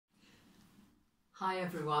Hi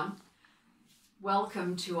everyone,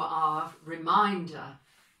 welcome to our reminder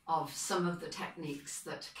of some of the techniques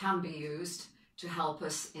that can be used to help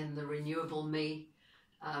us in the Renewable Me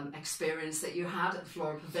experience that you had at the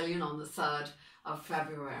Floral Pavilion on the 3rd of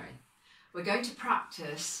February. We're going to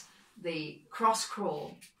practice the cross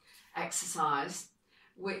crawl exercise,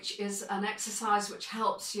 which is an exercise which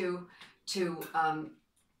helps you to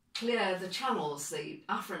clear the channels, the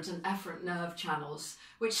afferent and efferent nerve channels,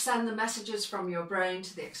 which send the messages from your brain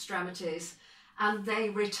to the extremities, and they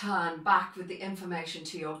return back with the information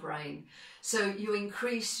to your brain. So you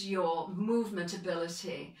increase your movement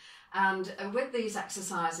ability, and with these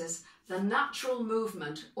exercises, the natural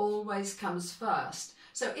movement always comes first.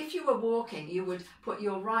 So if you were walking, you would put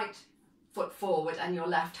your right foot forward and your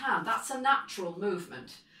left hand. That's a natural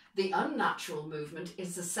movement. The unnatural movement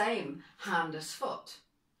is the same hand as foot.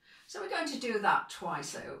 So we're going to do that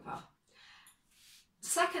twice over.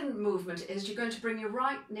 Second movement is you're going to bring your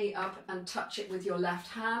right knee up and touch it with your left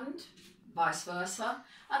hand, vice versa,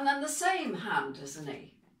 and then the same hand as the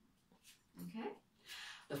knee. Okay.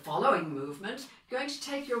 The following movement, you're going to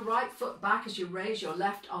take your right foot back as you raise your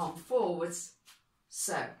left arm forwards,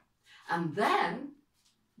 so. And then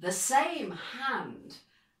the same hand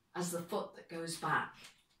as the foot that goes back.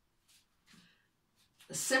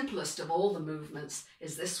 The simplest of all the movements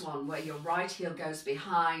is this one, where your right heel goes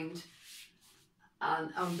behind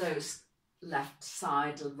and on those left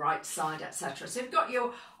side, right side, etc. So you've got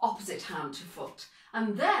your opposite hand to foot.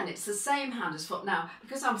 And then it's the same hand as foot. Now,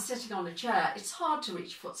 because I'm sitting on a chair, it's hard to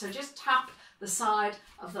reach foot. So just tap the side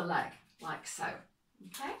of the leg, like so.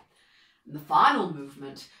 Okay? And the final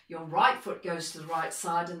movement, your right foot goes to the right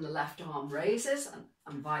side and the left arm raises,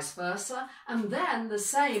 and vice versa. And then the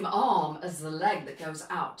same arm as the leg that goes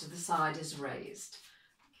out to the side is raised.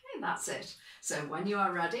 Okay, that's it. So when you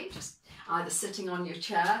are ready, just either sitting on your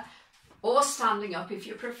chair or standing up if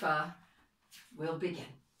you prefer, we'll begin.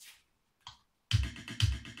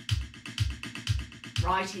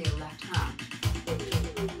 Right heel, left hand.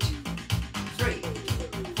 2, 3,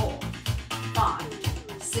 4,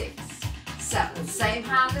 5, 6, 7. Same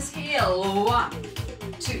hand as heel. 1,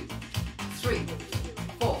 2, 3,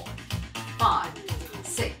 4, 5,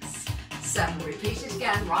 6, 7. Repeat it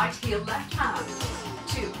again. Right heel, left hand.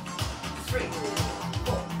 2, 3,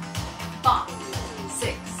 4, 5,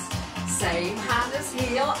 6. Same hand as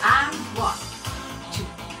heel. And 1, 2,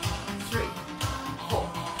 3, 4,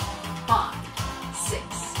 5, 6.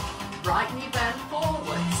 Right knee bend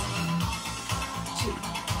forwards. 2,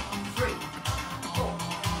 3, 4,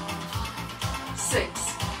 6.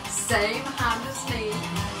 Same hand as knee.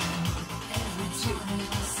 2,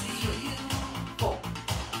 3, 4,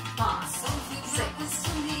 5, 6,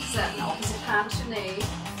 7. Opposite hand to knee.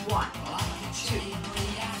 1, 2,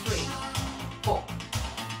 3, 4,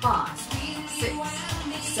 5, 6.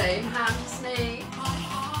 Same hand as knee.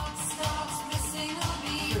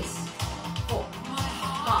 3, 4,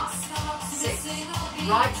 5, 6.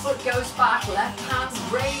 Right foot goes back, left hand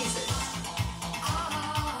raises.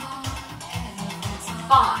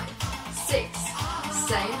 5, 6.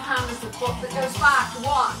 Same hand as the foot that goes back.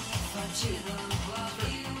 1, 2,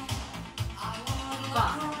 3,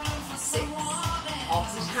 5, 6.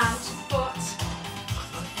 Opposite hand to foot.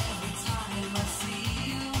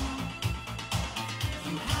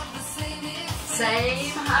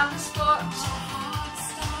 Same hand as foot.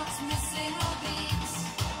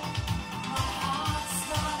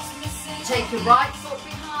 Take your right foot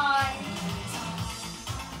behind.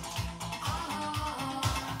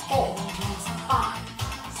 4, 5,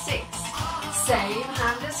 6. Same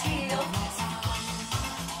hand as heel.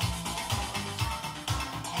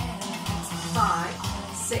 5,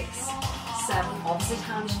 6, 7. Opposite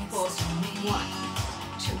hand to foot. 1,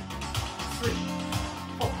 2, 3,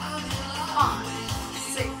 4, 5,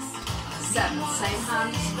 6, 7. Same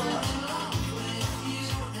hand as foot.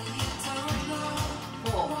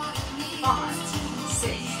 4, 5, 6.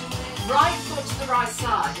 Right foot to the right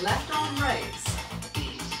side. Left arm raised.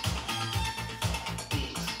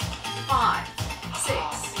 5, 6,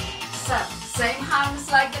 7. Same hand as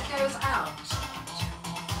leg that goes out.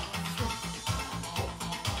 3, 4,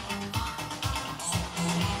 5,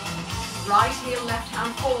 6. Right heel, left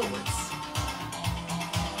hand forwards.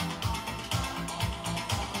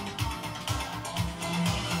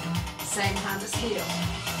 Same hand as heel.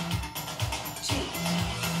 2,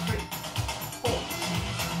 3, 4.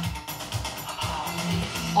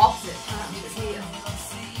 Opposite hand as heel.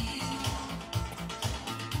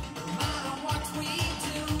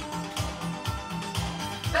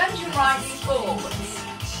 Bend your right knee forwards.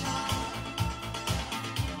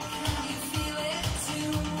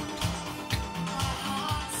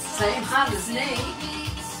 Same hand as knee.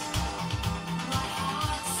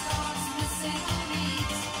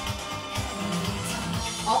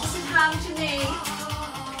 Opposite hand to knee.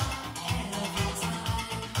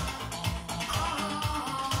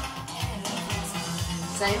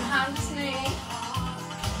 Same hand as knee.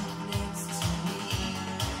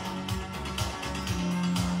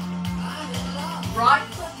 Right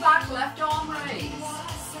foot back, left arm raise.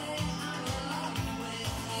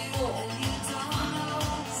 4,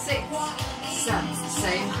 6, 7.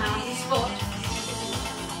 Same hand as foot.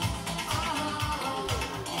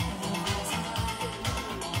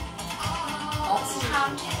 Opposite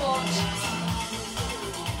hand to foot.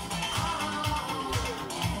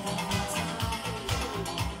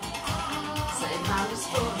 Same hand as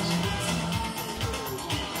foot.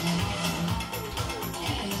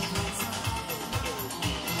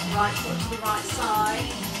 Right foot to the right side.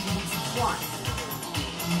 1,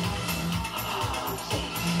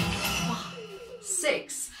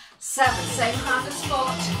 6, 7. Same hand as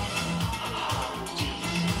foot.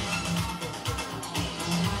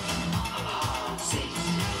 6,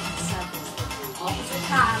 7. Opposite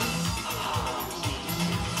hand.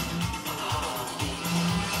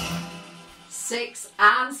 6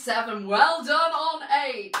 and 7. Well done on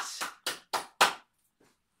 8.